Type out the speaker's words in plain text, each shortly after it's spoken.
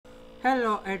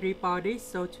Hello everybody,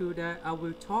 so today I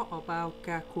will talk about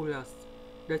calculus.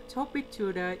 The topic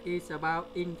today is about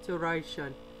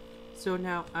integration. So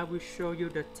now I will show you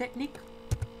the technique.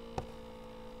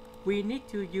 We need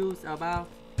to use about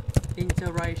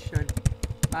integration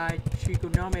by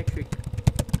trigonometric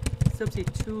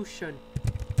substitution.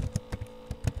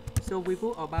 So we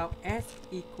put about s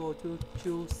equal to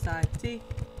 2 sine t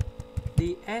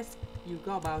ds, you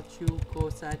got about 2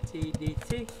 cosine t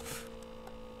dt.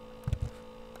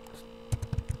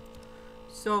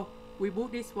 So we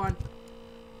put this one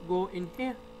go in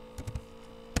here,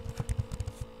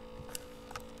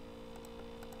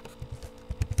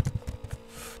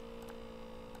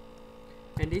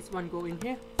 and this one go in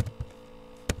here.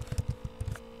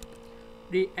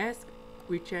 The s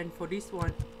we change for this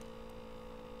one.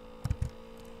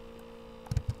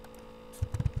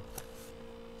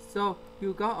 So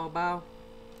you got about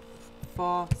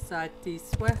 4 sine t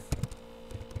squared.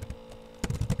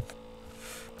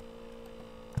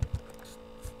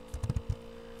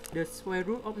 The square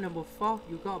root of number 4,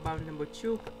 you got about number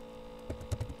 2.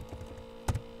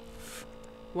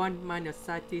 1 minus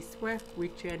sine t squared, we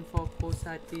change for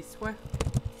cosine t squared.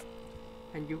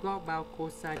 And you got about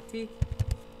cosine t.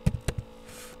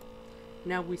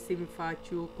 Now we simplify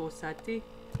 2 cosine t.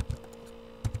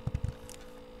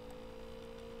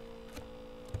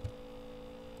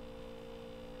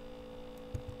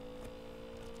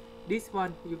 This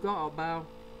one, you got about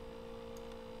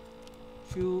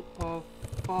 2 of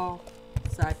 4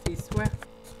 sine t squared.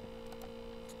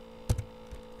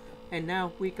 And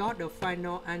now we got the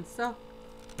final answer.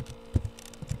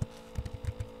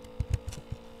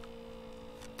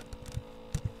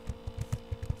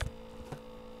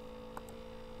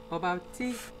 About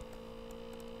t,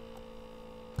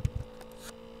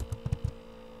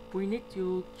 we need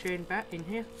to change back in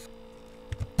here.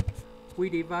 We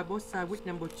divide both sides with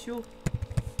number 2.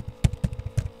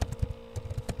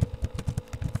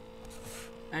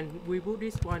 And we put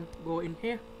this one go in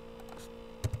here.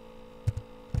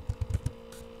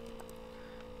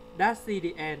 That's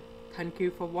the end. Thank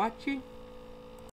you for watching.